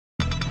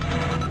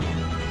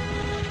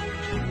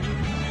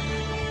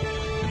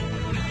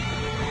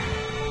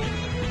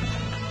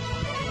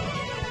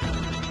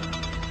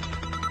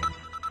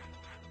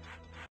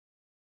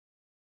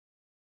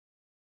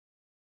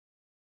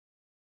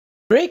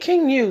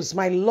Breaking news,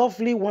 my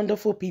lovely,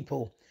 wonderful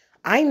people.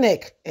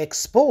 INEC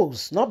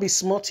exposed, not be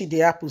smarty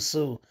the apple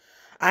so.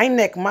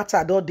 INEC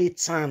matter do dey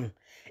tan.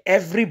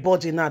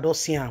 Everybody now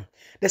does see am.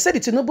 They said the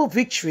Tinubu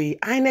victory,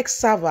 INEC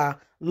server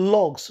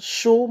logs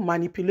show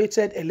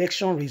manipulated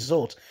election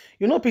result.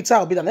 You know Peter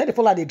Obi, and then they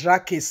follow the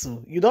drag case.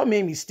 So you don't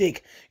make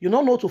mistake. You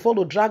don't know to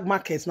follow drag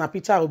markets now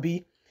Peter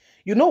Obi.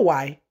 You know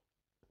why?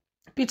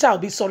 Peter will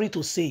be sorry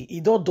to say,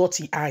 he don't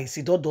dirty eyes,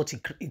 he don't dirty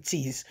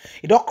teeth,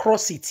 he don't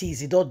cross his teeth,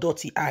 he don't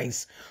dirty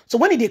eyes. So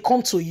when they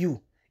come to you,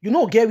 you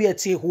know get where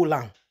take hold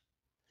on.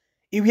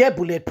 He wear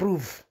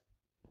bulletproof,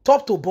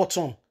 top to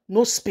bottom,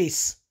 no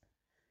space.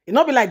 It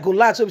not be like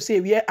Goliath, so we say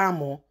we wear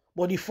armor,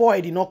 but the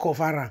forehead did not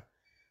cover am.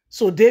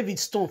 So David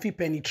Stone fit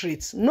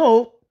penetrate.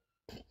 No,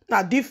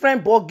 a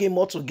different ball game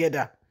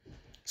altogether.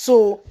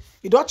 So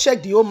you don't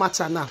check the whole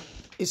matter now.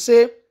 It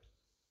say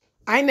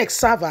INEC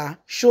server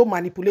show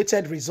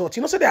manipulated results.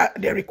 You know, so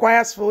they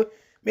requires for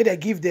may they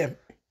give them,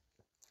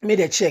 may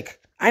they check.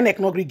 INEC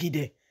not agree give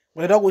them,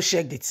 but they don't go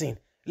check the thing.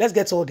 Let's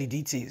get all the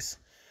details.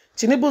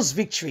 Tinubu's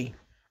victory.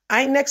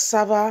 INEC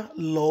server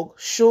log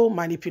show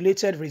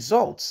manipulated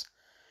results.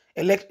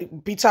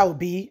 Peter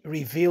Obi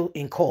revealed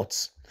in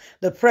court.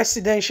 The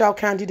presidential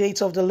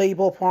candidate of the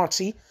Labour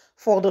Party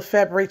for the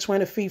February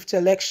 25th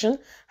election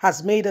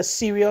has made a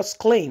serious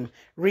claim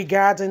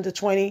regarding the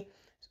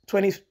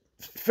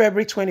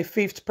February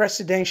 25th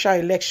presidential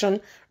election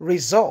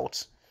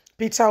results.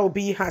 Peter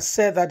Obi has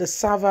said that the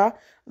server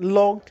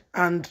logged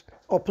and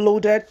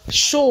uploaded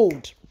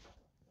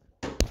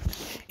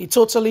it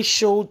totally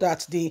showed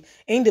that the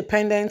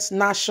Independent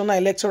National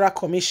Electoral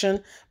Commission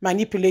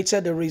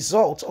manipulated the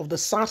result of the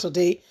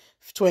Saturday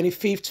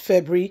 25th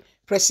February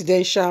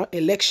presidential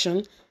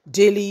election,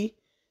 Daily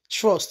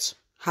Trust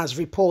has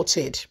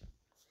reported.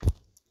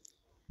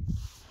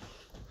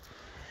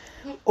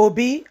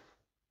 Obi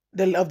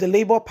of the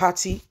Labour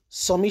Party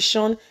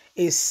submission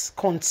is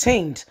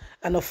contained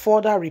and a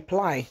further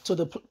reply to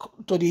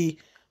the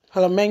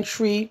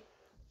parliamentary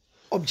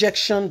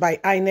objection by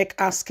INEC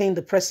asking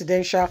the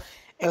Presidential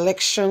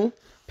Election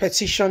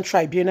Petition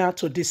Tribunal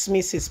to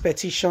dismiss his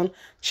petition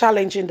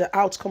challenging the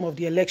outcome of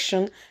the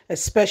election,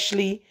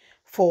 especially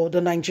for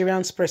the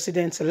Nigerian's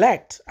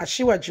president-elect,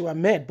 Asiwaju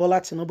Ahmed Bola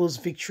Tinubu's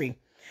victory,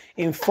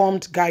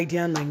 informed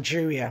Guardian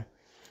Nigeria.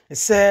 It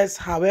says,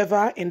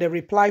 however, in the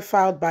reply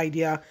filed by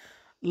their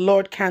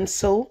Lord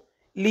Counsel,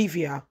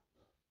 Livia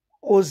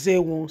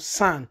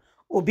Ozewun-San,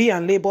 Obi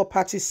and Labour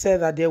Party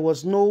said that there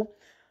was no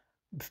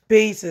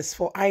basis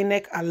for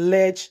INEC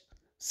alleged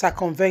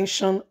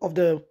circumvention of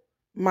the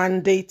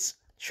mandate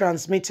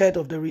transmission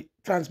of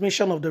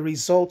the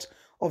result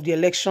of the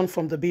election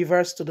from the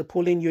beavers to the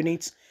polling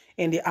units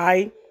in the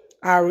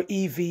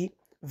IREV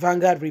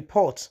Vanguard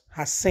report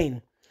has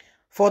seen.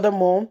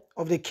 Furthermore,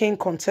 of the King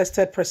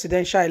contested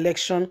presidential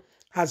election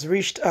has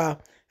reached a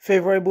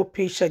favorable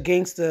pitch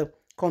against the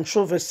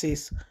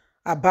controversies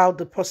about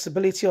the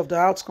possibility of the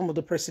outcome of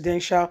the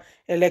Presidential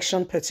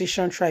Election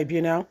Petition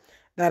Tribunal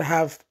that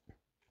have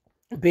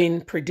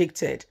been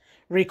predicted.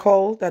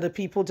 Recall that the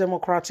People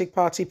Democratic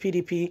Party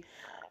 (PDP)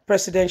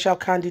 presidential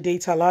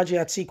candidate Alhaji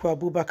Atiku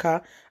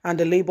Abubakar and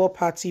the Labour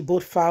Party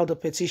both filed a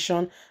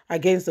petition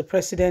against the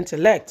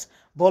president-elect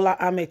Bola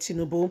Ahmed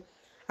Tinubu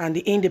and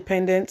the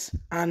Independent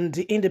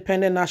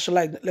National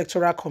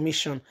Electoral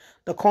Commission.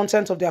 The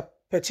content of their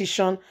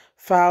petition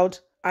filed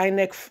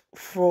INEC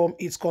from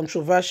its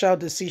controversial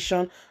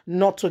decision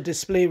not to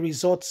display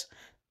results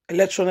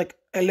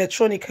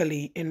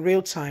electronically in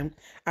real time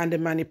and the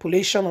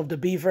manipulation of the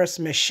beavers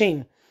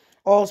machine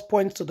all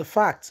point to the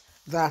fact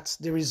that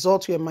the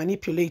results were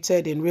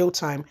manipulated in real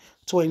time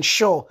to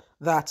ensure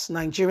that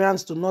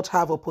Nigerians do not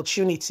have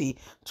opportunity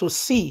to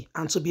see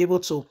and to be able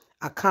to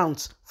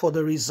account for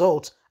the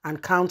result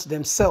and count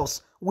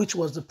themselves, which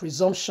was the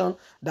presumption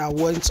that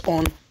went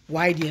on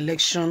while the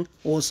election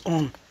was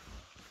on.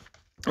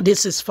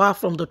 This is far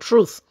from the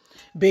truth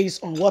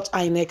based on what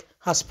INEC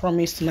has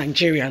promised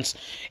Nigerians.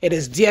 It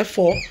is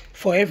therefore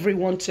for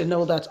everyone to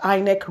know that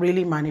INEC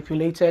really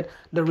manipulated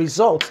the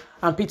result,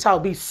 and Peter will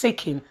be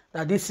seeking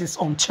that this is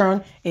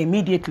unturned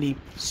immediately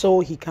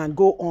so he can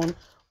go on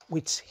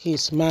with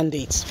his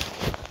mandate.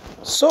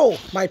 So,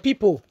 my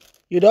people,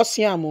 you don't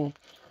see him.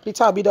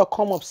 Peter will be the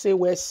come up say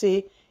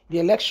the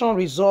election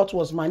result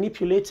was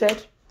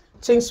manipulated,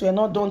 things were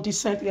not done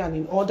decently and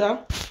in order,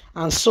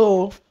 and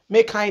so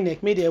make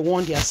INEC they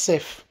warn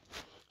themselves.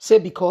 Say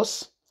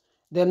because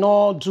they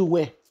not do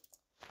well.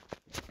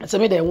 Say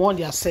make they warn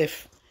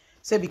themselves.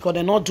 Say because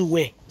they not do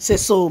well. Say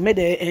so may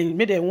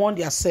they warn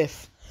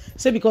themselves.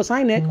 Say because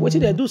INEC what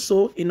they do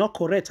so is not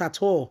correct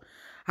at all.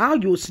 How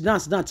you sit down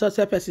tell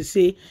person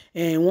say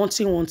one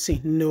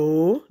thing.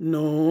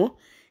 No,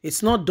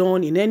 it's not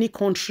done in any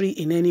country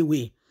in any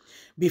way.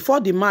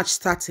 Before the match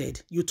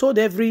started, you told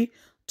every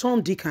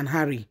Tom, Dick, and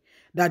Harry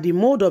that the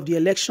mode of the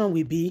election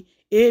will be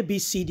A, B,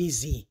 C, D,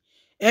 Z.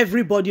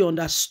 Everybody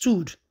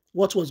understood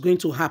what was going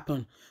to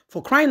happen.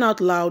 For crying out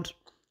loud,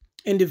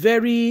 in the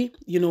very,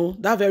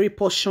 that very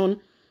portion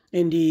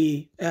in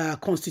the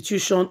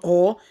Constitution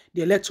or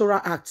the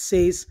Electoral Act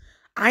says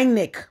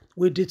INEC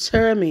will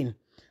determine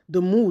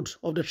the mood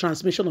of the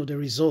transmission of the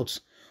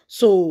results.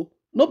 So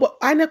no, but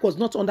INEC was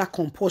not under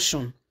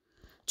compulsion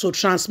to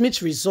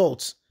transmit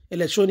results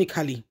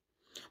electronically.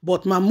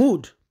 But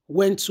Mahmoud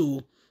went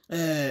to,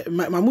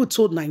 Mahmoud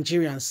told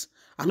Nigerians,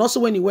 and also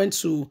when he went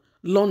to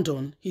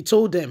London, he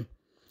told them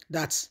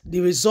that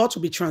the results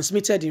will be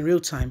transmitted in real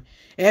time.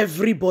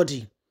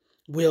 Everybody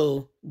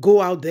will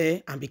go out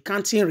there and be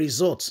counting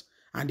results,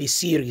 and they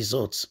see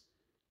results.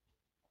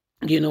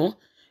 You know,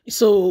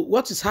 so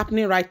what is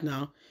happening right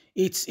now,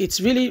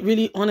 it's really,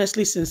 really,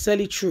 honestly,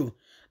 sincerely true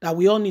that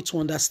we all need to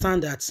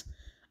understand that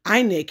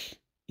INEC,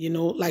 you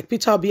know, like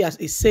Peter Obi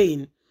is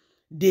saying,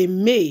 they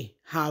may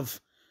have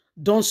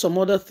done some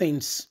other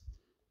things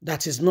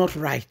that is not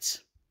right.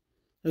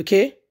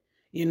 Okay?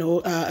 You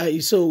know,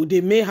 so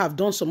they may have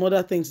done some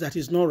other things that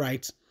is not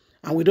right.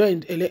 And we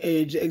don't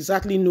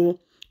exactly know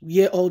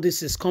where all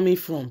this is coming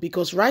from.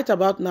 Because right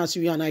about now, as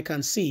you and I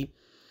can see,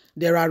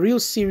 there are real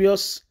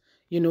serious,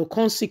 you know,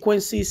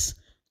 consequences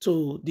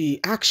to the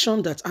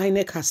action that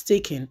INEC has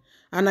taken.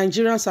 And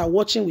Nigerians are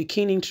watching with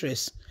keen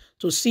interest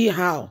to see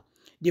how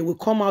they will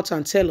come out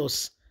and tell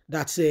us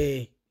that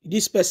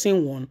this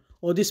person won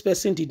or this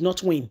person did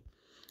not win.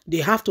 They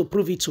have to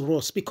prove it to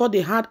us because they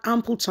had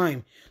ample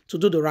time to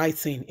do the right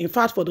thing. In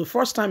fact, for the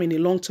first time in a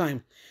long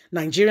time,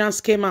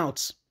 Nigerians came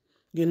out,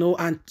 you know,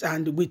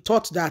 and we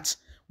thought that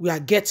we are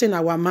getting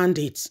our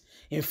mandates.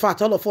 In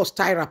fact, all of us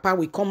tie rapper,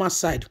 we come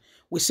outside.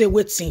 We say,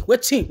 waiting,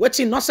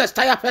 nonsense,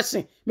 tire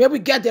person. Maybe we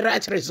get the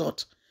right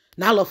result.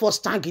 Now all of us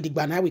stand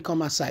gidigba, now we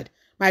come outside.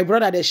 My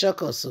brother, they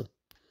shock us.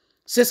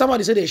 Say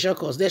somebody say they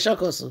shock us. They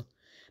shock us.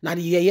 Now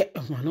the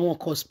no one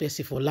calls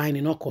Percy for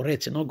lying, not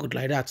correct, not good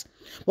like that.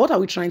 What are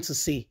we trying to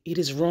say? It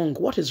is wrong.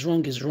 What is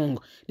wrong is wrong.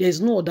 There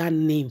is no other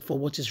name for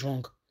what is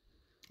wrong.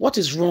 What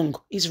is wrong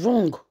is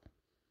wrong.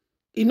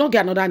 You not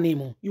get another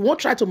name. You won't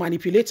try to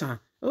manipulate her.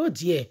 Oh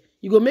dear,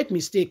 you go make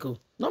mistake.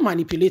 Not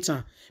manipulate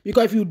her.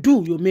 Because if you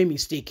do, you make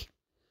mistake.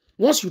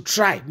 Once you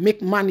try,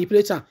 make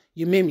manipulate her,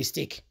 you make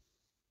mistake.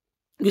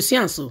 You see,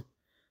 and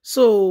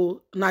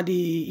so now the,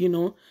 you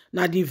know,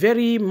 now the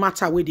very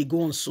matter where they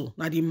go on so.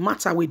 Now the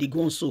matter where they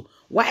go on so.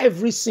 Why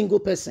every single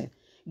person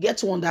get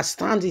to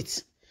understand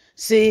it.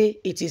 Say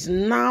it is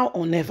now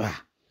or never.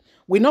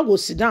 We not go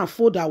sit down and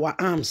fold our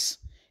arms.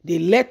 They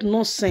let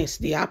nonsense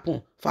they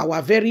happen for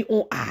our very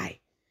own eye.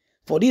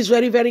 For this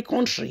very, very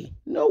country.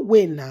 No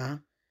way now.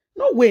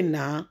 No way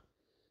now.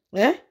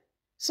 Eh?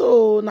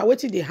 So now what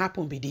did they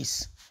happen be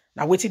this?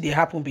 Now what did they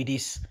happen be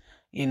this?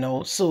 You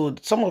know, so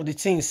some of the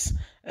things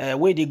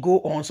where they go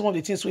on, some of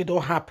the things where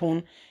don't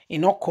happen,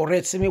 not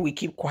correct. So maybe we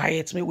keep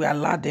quiet, maybe we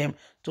allow them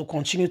to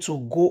continue to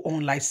go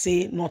on like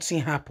say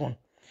nothing happened.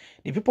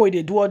 The people where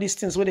they do all these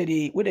things, whether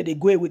they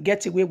go we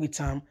get away with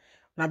them,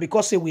 now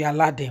because say we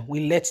allow them,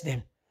 we let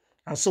them.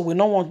 And so we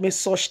don't want to make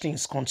such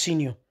things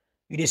continue.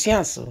 You see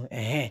answer?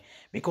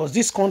 Because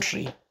this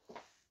country,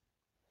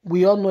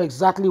 we all know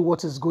exactly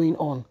what is going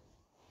on.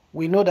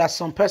 We know that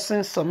some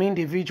persons, some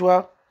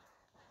individual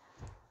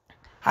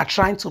are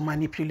trying to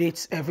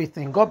manipulate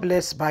everything. God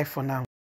bless. Bye for now.